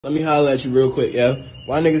Let me holler at you real quick, yo.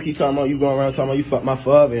 Why niggas keep talking about you going around talking about you fuck my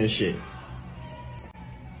father and shit?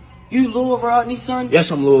 You Lil Rodney Son? Yes,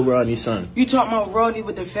 I'm Lil Rodney Son. You talking about Rodney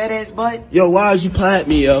with the fat ass butt? Yo, why is you playing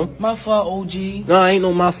me, yo? My fault, OG. No, ain't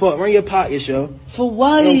no my fault. Run your pockets, yo. For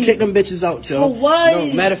what? Don't kick them bitches out, yo. For what? No,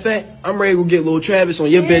 matter of fact, I'm ready to go get Lil Travis on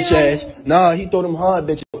your bitch ass. Nah, he throw them hard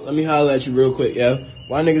bitches. Let me holler at you real quick, yo.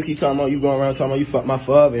 Why niggas keep talking about you going around talking about you fuck my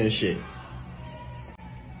father and shit?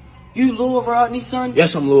 You Lil Rodney Son?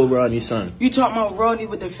 Yes, I'm Lil Rodney Son. You talking about Rodney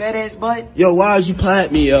with the fat ass butt? Yo, why is you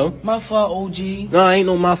playing me, yo? My fault, OG. No, ain't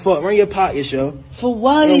no my fault. Run your pockets, yo. For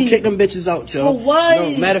what? Don't kick them bitches out, yo. For what?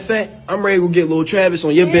 No, matter of fact, I'm ready to go get Lil Travis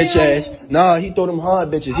on your bitch ass. Nah, he throw them hard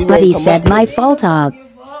bitches. He But he come said up. my fault, dog.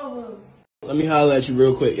 Let me holler at you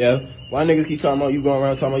real quick, yo. Why niggas keep talking about you going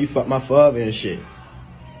around talking about you fuck my father and shit?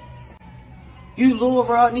 You Lil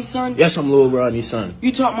Rodney Son? Yes, I'm Lil Rodney Son.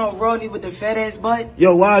 You talking about Rodney with the fat ass butt?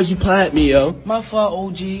 Yo, why is you playing me, yo? My fault,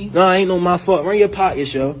 OG. No, ain't no my fault. Run your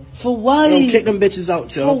pockets, yo. For what? Don't kick them bitches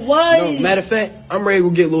out, yo. For what? No, matter of fact, I'm ready to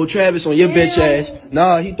go get Lil Travis on your bitch ass.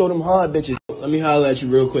 Nah, he throw them hard bitches. Let me holler at you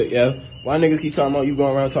real quick, yo. Why niggas keep talking about you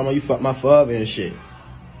going around talking about you fuck my father and shit?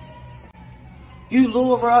 You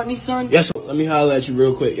Lil Rodney Son? Yes, let me holler at you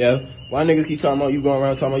real quick, yo. Why niggas keep talking about you going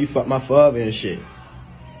around talking about you fuck my father and shit?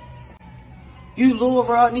 You Lil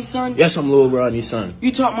Rodney Son? Yes, I'm Lil Rodney Son.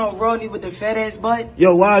 You talking about Rodney with the fat ass butt?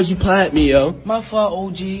 Yo, why is you playing me, yo? My fault,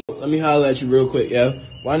 OG. Let me holler at you real quick, yo.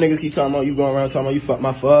 Why niggas keep talking about you going around talking about you fuck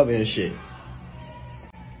my father and shit?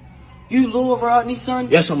 You Lil Rodney Son?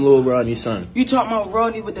 Yes, I'm Lil Rodney Son. You talking about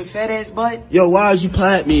Rodney with the fat ass butt? Yo, why is you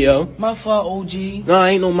playing me, yo? My fault, OG. No,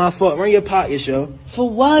 ain't no my fault. Run your pockets, yo. For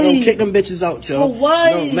what? Don't kick them bitches out, yo. For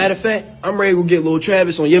what? No, matter of fact, I'm ready to go get Lil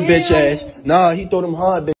Travis on your bitch ass. Nah, he throw them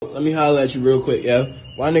hard bitches. Let me holler at you real quick, yo.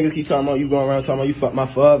 Why niggas keep talking about you going around talking about you fuck my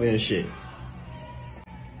father and shit?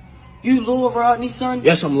 You Lil Rodney Son?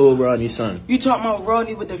 Yes, I'm Lil Rodney Son. You talking about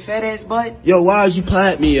Rodney with the fat ass butt? Yo, why is you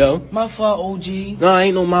playing me, yo? My fault, OG. No,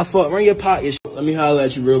 ain't no my fault. Run your pockets. Let me holler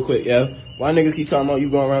at you real quick, yo. Why niggas keep talking about you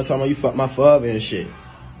going around talking about you fuck my father and shit?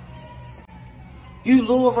 You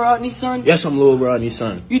Lil Rodney Son? Yes, I'm Lil Rodney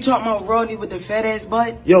Son. You talking about Rodney with the fat ass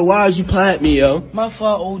butt? Yo, why is you playing me, yo? My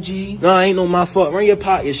fault, OG. No, ain't no my fault. Run your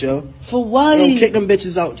pockets, yo. For what? Don't kick them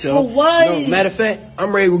bitches out, yo. For what? No, matter of fact,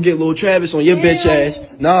 I'm ready to go get Lil Travis on your bitch ass.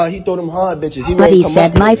 Nah, he throw them hard bitches. He But he come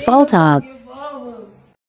said up. my fault, dog.